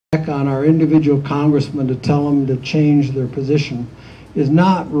on our individual congressmen to tell them to change their position is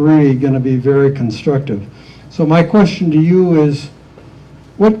not really going to be very constructive. So my question to you is,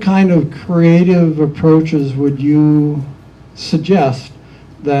 what kind of creative approaches would you suggest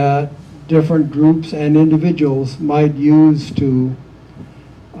that different groups and individuals might use to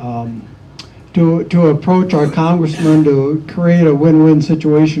approach our congressmen to create a win-win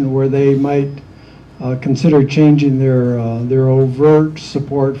situation where they might consider changing their overt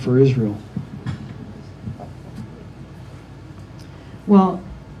support for Israel? Well,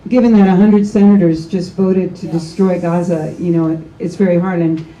 given that 100 senators just voted to destroy Gaza, you know, it's very hard.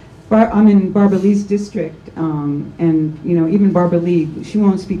 And I'm in Barbara Lee's district, and you know, even Barbara Lee, she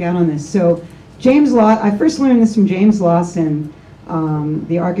won't speak out on this. So James I first learned this from James Lawson,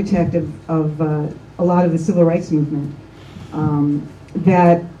 the architect of a lot of the civil rights movement,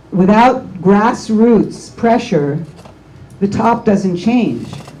 that without grassroots pressure, the top doesn't change.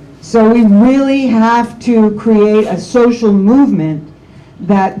 So we really have to create a social movement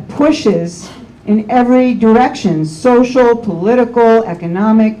that pushes in every direction, social, political,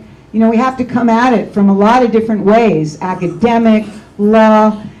 economic. You know, we have to come at it from a lot of different ways, academic,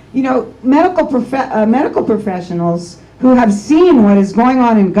 law. You know, medical professionals who have seen what is going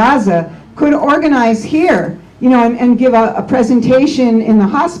on in Gaza could organize here, you know, and give a presentation in the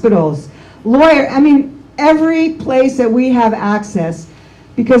hospitals. I mean, every place that we have access,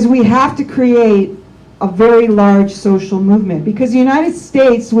 because we have to create a very large social movement, because the United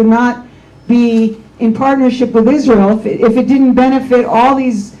States would not be in partnership with Israel if it didn't benefit all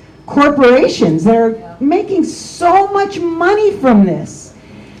these corporations that are making so much money from this.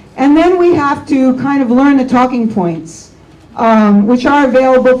 And then we have to kind of learn the talking points, which are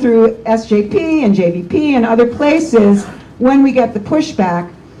available through SJP and JVP and other places. When we get the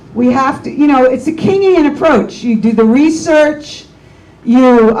pushback, we have to, you know, it's a Kingian approach. You do the research,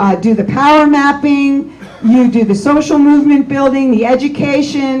 you do the power mapping, you do the social movement building, the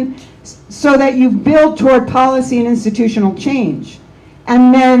education, so that you build toward policy and institutional change.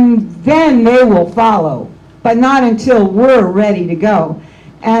 And then they will follow, but not until we're ready to go.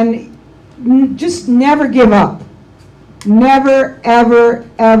 And just never give up. Never, ever,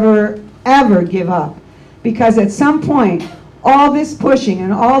 ever, ever give up. Because at some point, all this pushing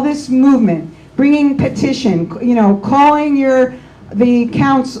and all this movement, bringing petition, you know, calling the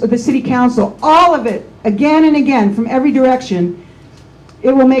council, the city council, all of it, again and again, from every direction,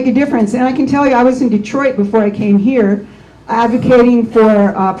 it will make a difference. And I can tell you, I was in Detroit before I came here, advocating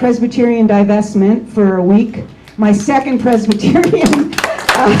for Presbyterian divestment for a week. My second Presbyterian.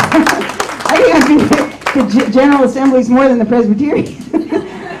 I think I've been to General Assemblies more than the Presbyterian.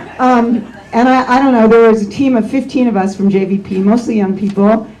 And I don't know, there was a team of 15 of us from JVP, mostly young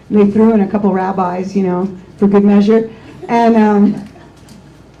people. They threw in a couple rabbis, you know, for good measure. And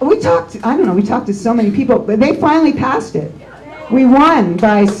we talked to so many people, but they finally passed it. We won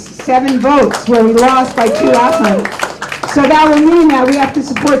by 7 votes, where we lost by 2 last night. So that will mean that we have to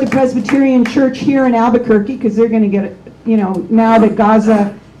support the Presbyterian Church here in Albuquerque, because they're going to get, you know, now that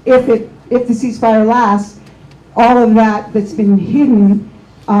Gaza, if the ceasefire lasts, all of that's been hidden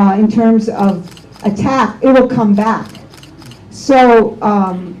in terms of attack, it will come back. So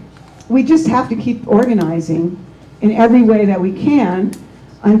we just have to keep organizing in every way that we can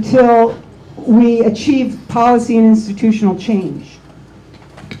until we achieve policy and institutional change.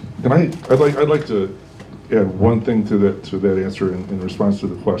 And I'd like to add one thing to that answer in response to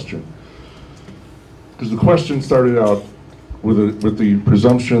the question, because the question started out with the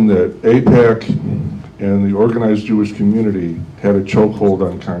presumption that AIPAC and the organized Jewish community had a chokehold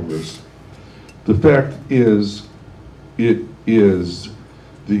on Congress. The fact is, it is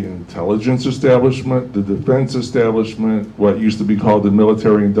the intelligence establishment, the defense establishment, what used to be called the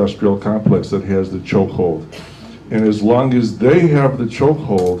military-industrial complex, that has the chokehold. And as long as they have the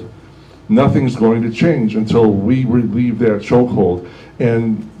chokehold, nothing's going to change until we relieve that chokehold.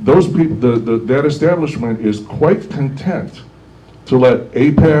 And those people, that establishment is quite content to let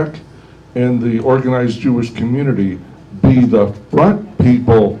AIPAC and the organized Jewish community be the front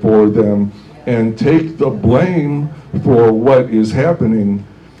people for them and take the blame for what is happening.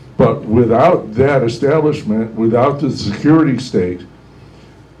 But without that establishment, without the security state,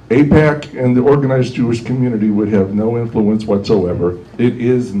 AIPAC and the organized Jewish community would have no influence whatsoever. It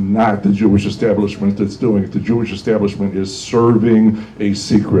is not the Jewish establishment that's doing it. The Jewish establishment is serving a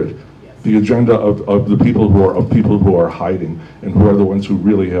secret, the agenda of the people who are hiding, and who are the ones who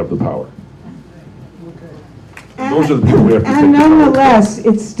really have the power. And, those are the people we have to take and the power. nonetheless,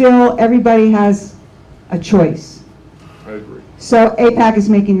 it's still, everybody has a choice. I agree. So AIPAC is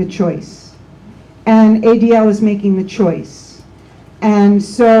making the choice, and ADL is making the choice. And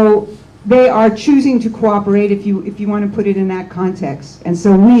so they are choosing to cooperate, if you want to put it in that context. And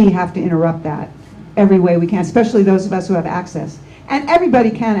so we have to interrupt that every way we can, especially those of us who have access. And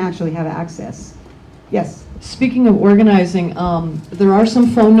everybody can actually have access. Yes? Speaking of organizing, there are some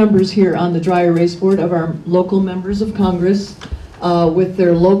phone numbers here on the dry erase board of our local members of Congress with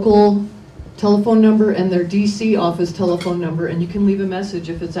their local telephone number and their DC office telephone number, and you can leave a message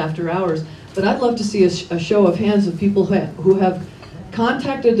if it's after hours. But I'd love to see a show of hands of people who have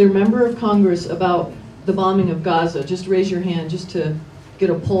contacted their member of Congress about the bombing of Gaza. Just raise your hand just to get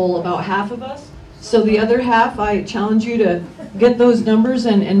a poll. About half of us. So the other half, I challenge you to get those numbers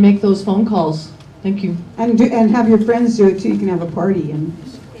and make those phone calls. Thank you. And have your friends do it too. You can have a party and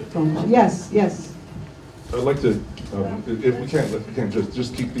phone call. Yes, yes. I'd like to, if we can,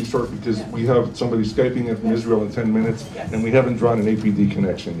 just keep these short because we have somebody Skyping in from Israel in 10 minutes, and we haven't drawn an APD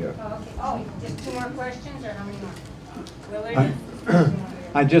connection yet. Oh, just 2 more questions, or how many more? Willard?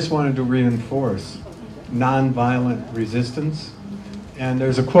 I just wanted to reinforce nonviolent resistance. And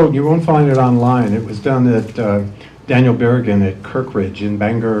there's a quote, you won't find it online. It was done at Daniel Berrigan at Kirkridge in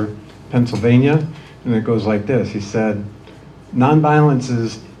Bangor, Pennsylvania. And it goes like this. He said, nonviolence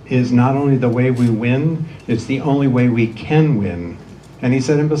is not only the way we win, it's the only way we can win. And he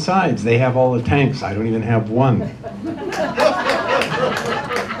said, and besides, they have all the tanks. I don't even have one.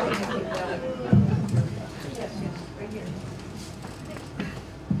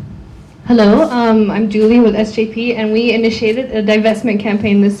 Hello, I'm Julie with SJP, and we initiated a divestment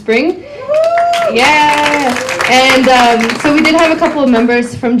campaign this spring. Yeah! And so we did have a couple of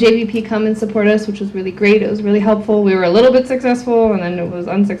members from JVP come and support us, which was really great. It was really helpful. We were a little bit successful, and then it was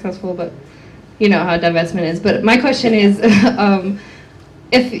unsuccessful, but you know how divestment is. But my question is,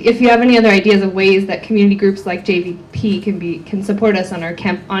 if you have any other ideas of ways that community groups like JVP can support us on our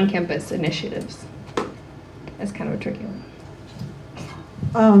on-campus initiatives. That's kind of a tricky one.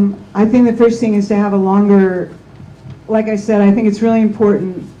 I think the first thing is to have a longer, like I said, I think it's really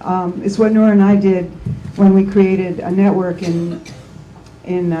important. It's what Nora and I did when we created a network in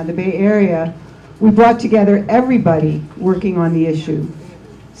the Bay Area. We brought together everybody working on the issue.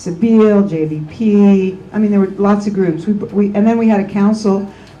 Sabile, JVP, I mean, there were lots of groups. And then we had a council.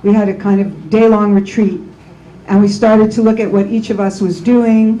 We had a kind of day-long retreat. And we started to look at what each of us was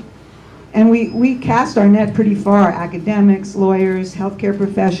doing. And we cast our net pretty far: academics, lawyers, healthcare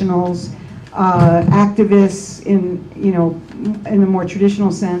professionals, activists in the more traditional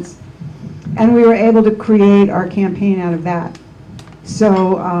sense. And we were able to create our campaign out of that.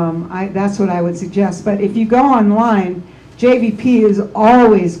 So that's what I would suggest. But if you go online, JVP has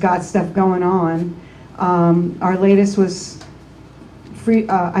always got stuff going on. Our latest was free.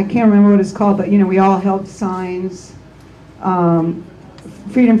 I can't remember what it's called, but we all held signs.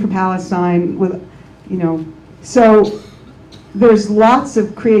 Freedom for Palestine, so there's lots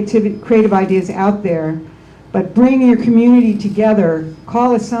of creative ideas out there, but bring your community together,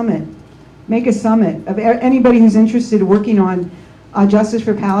 call a summit, make a summit of anybody who's interested in working on justice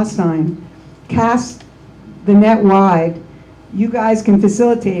for Palestine, cast the net wide, you guys can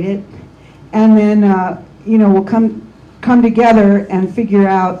facilitate it, and then we'll come together and figure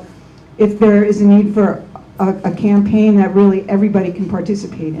out if there is a need for a campaign that really everybody can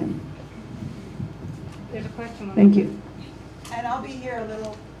participate in. There's a question. Thank you. And I'll be here a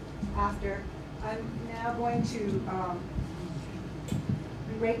little after. I'm now going to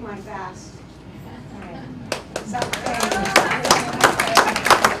break my fast.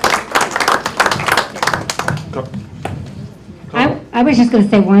 I was just going to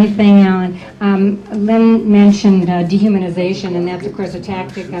say one thing, Alan. Lynn mentioned dehumanization, and that's, of course, a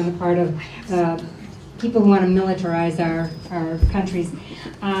tactic on the part of people who want to militarize our countries.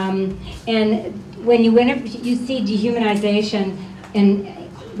 And whenever you see dehumanization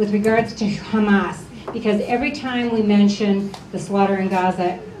with regards to Hamas, because every time we mention the slaughter in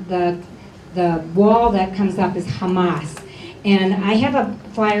Gaza, the wall that comes up is Hamas. And I have a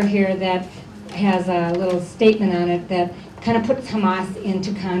flyer here that has a little statement on it that kind of puts Hamas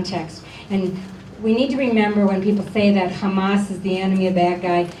into context. And we need to remember when people say that Hamas is the enemy, a bad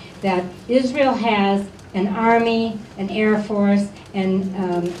guy, that Israel has an army, an air force, and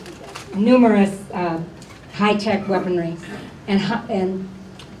numerous high-tech weaponry. And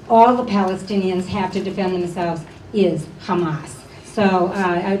all the Palestinians have to defend themselves is Hamas. So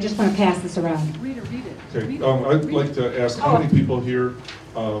I just want to pass this around. Read it. Okay, I'd like to ask how many people here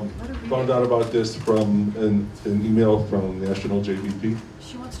found out about this from an email from National JVP?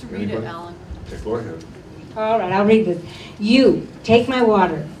 She wants to read Anybody? it, Alan. Okay, go ahead. All right, I'll read this. You take my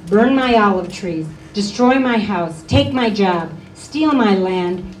water, burn my olive trees, destroy my house, take my job, steal my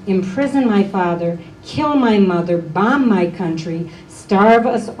land, imprison my father, kill my mother, bomb my country, starve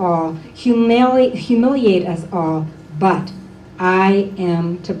us all, humiliate us all, but I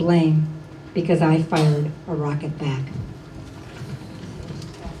am to blame because I fired a rocket back.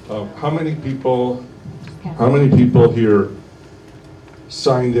 How many people here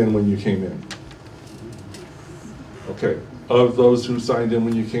signed in when you came in? Okay, of those who signed in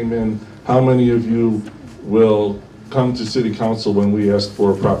when you came in, how many of you will come to City Council when we ask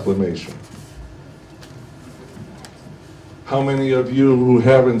for a proclamation? How many of you who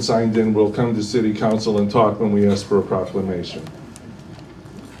haven't signed in will come to City Council and talk when we ask for a proclamation?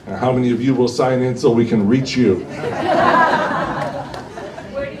 And how many of you will sign in so we can reach you?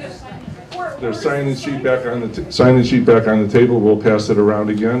 There's sign-in sheet back on the table. We'll pass it around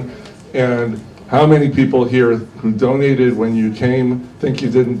again. And how many people here who donated when you came think you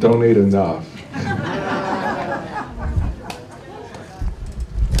didn't donate enough?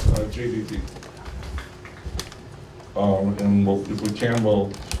 JVP. And if we can,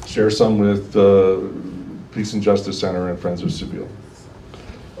 we'll share some with Peace and Justice Center and Friends of Sibyl.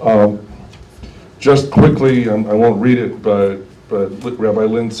 Just quickly, I won't read it, but Rabbi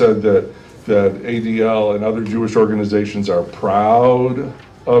Lynn said that ADL and other Jewish organizations are proud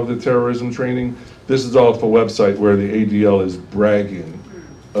of the terrorism training. This is off a website where the ADL is bragging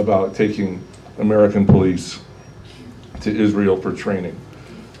about taking American police to Israel for training.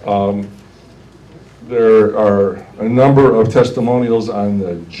 There are a number of testimonials on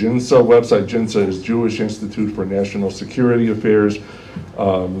the JINSA website. JINSA is Jewish Institute for National Security Affairs.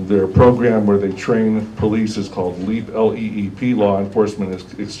 Their program where they train police is called LEAP, L-E-E-P, Law Enforcement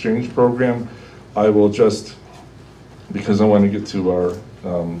Exchange Program. I will just, because I want to get to our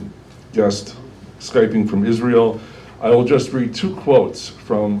guest Skyping from Israel, I will just read two quotes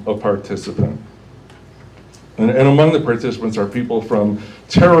from a participant. And among the participants are people from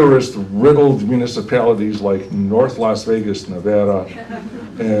terrorist-riddled municipalities like North Las Vegas, Nevada,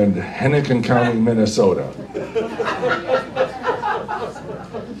 and Hennepin County, Minnesota.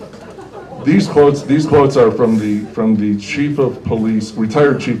 These quotes are from the chief of police,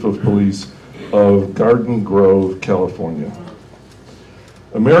 retired chief of police of Garden Grove, California.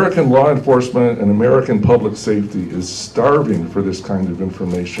 American law enforcement and American public safety is starving for this kind of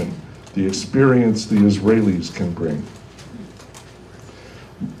information, the experience the Israelis can bring.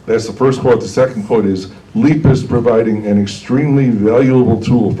 That's the first quote. The second quote is, LEAP is providing an extremely valuable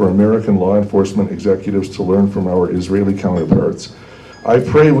tool for American law enforcement executives to learn from our Israeli counterparts. I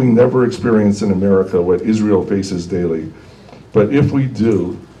pray we never experience in America what Israel faces daily, but if we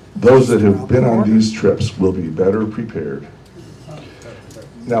do, those that have been on these trips will be better prepared.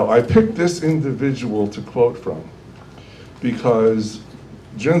 Now, I picked this individual to quote from because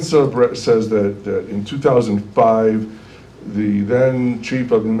JINSA says that in 2005, the then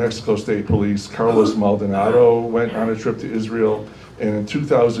chief of New Mexico State Police, Carlos Maldonado, went on a trip to Israel, and in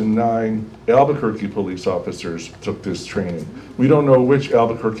 2009, Albuquerque police officers took this training. We don't know which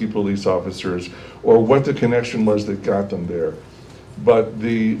Albuquerque police officers or what the connection was that got them there, but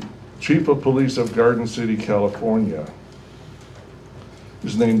the chief of police of Garden City, California,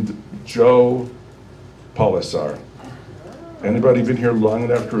 is named Joe Polisar. Anybody been here long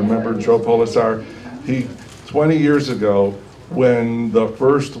enough to remember Joe Polisar? 20 years ago, when the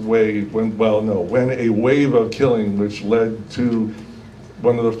first wave, when a wave of killing, which led to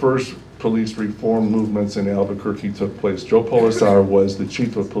one of the first police reform movements in Albuquerque took place, Joe Polisar was the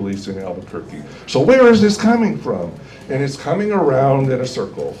chief of police in Albuquerque. So where is this coming from? And it's coming around in a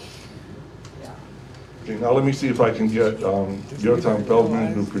circle. Okay, now let me see if I can get Yotam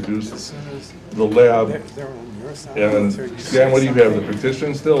Feldman, who produced the lab. And Stan, what do you have, the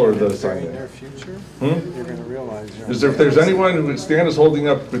petition still or the sign-in? If there's anyone who, Stan is holding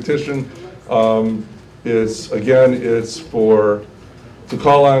up the petition, it's to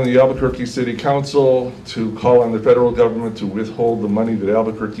call on the Albuquerque City Council, to call on the federal government to withhold the money that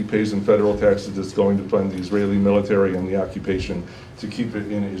Albuquerque pays in federal taxes that's going to fund the Israeli military and the occupation, to keep it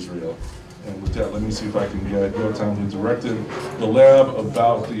in Israel. And with that, let me see if I can get Yotam, who directed the lab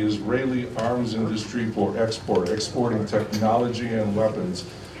about the Israeli arms industry for exporting technology and weapons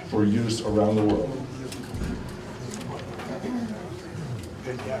for use around the world.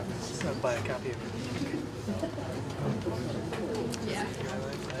 Buy a copy of it. Yeah.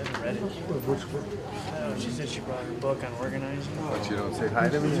 I haven't read it. No, she said she brought her book on organizing. But you don't say hi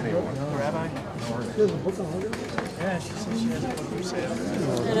to me anymore. Rabbi? She has a book on organizing? Yeah, she said she has a book for sale.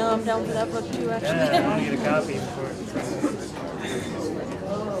 I know, I'm down for that book too, actually. Yeah, I want to get a copy before it.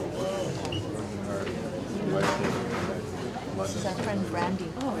 This is our friend Brandy.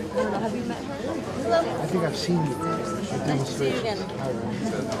 Oh, I don't know, have you met her? Hello. I think I've seen you. Nice to see you again.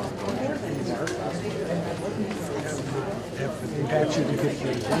 They've asked you to get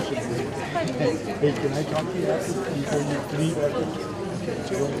your attention. Hey, can I talk to you after, before you leave after? Okay,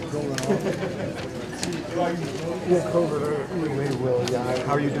 so go on. Yeah, over we will, yeah.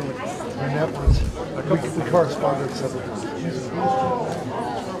 How are you doing? We met once. We corresponded several times.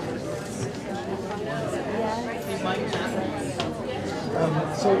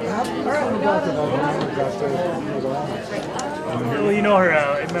 So how do you find out about her got Well, you know her,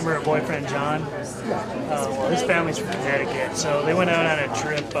 remember her boyfriend John? Well, his family's from Connecticut, so they went out on a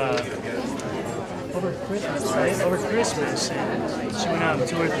trip over Christmas, right? Over Christmas, and she went out and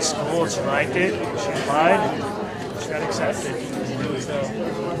toured the school, and she liked it, she applied, and she got accepted. So,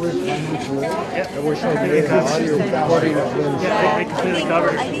 yeah, they completely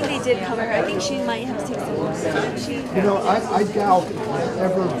covered her. I think they did cover her. I think she might have taken some. You know, I doubt if there's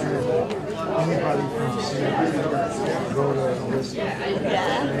ever been anybody from Seattle go to this.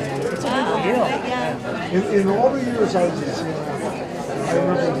 In all the years I was in Seattle, I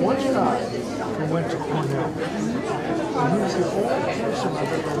remember one guy who went to Cornell. And he was the only person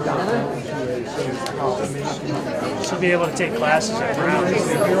I've ever gotten into a college. She'll be able to take classes at Brown.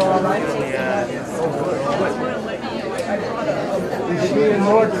 Yeah. You should be in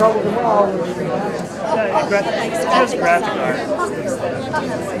more trouble tomorrow. She does graphic art.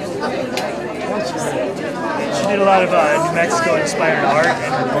 She did a lot of New Mexico inspired art in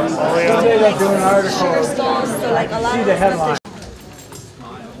her portfolio. Today they're doing an article. See the headline.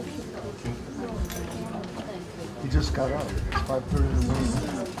 He just got up. It's 5:30 in the morning.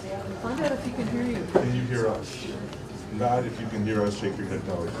 Find out if he can hear you. Can you hear us? Not if you can hear us, shake your head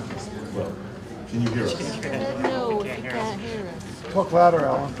no. Well, can you hear us? No, he can't hear us. Talk louder,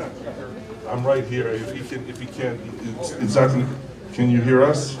 Alan. I'm right here. If you can, it's exactly. Can you hear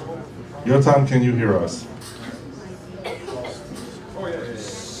us? Yotam, can you hear us? Oh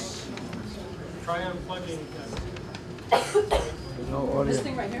yes. Try unplugging. No audio. This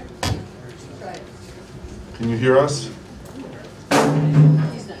thing right here. Try it. Can you hear us?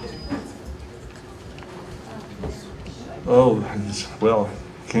 Oh, well,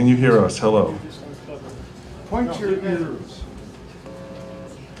 can you hear us? Hello. Point your ears.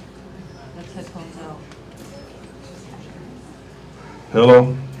 That's headphones out.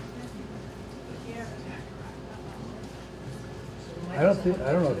 Hello. I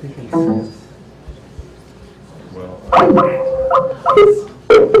don't know if he can hear us. Well.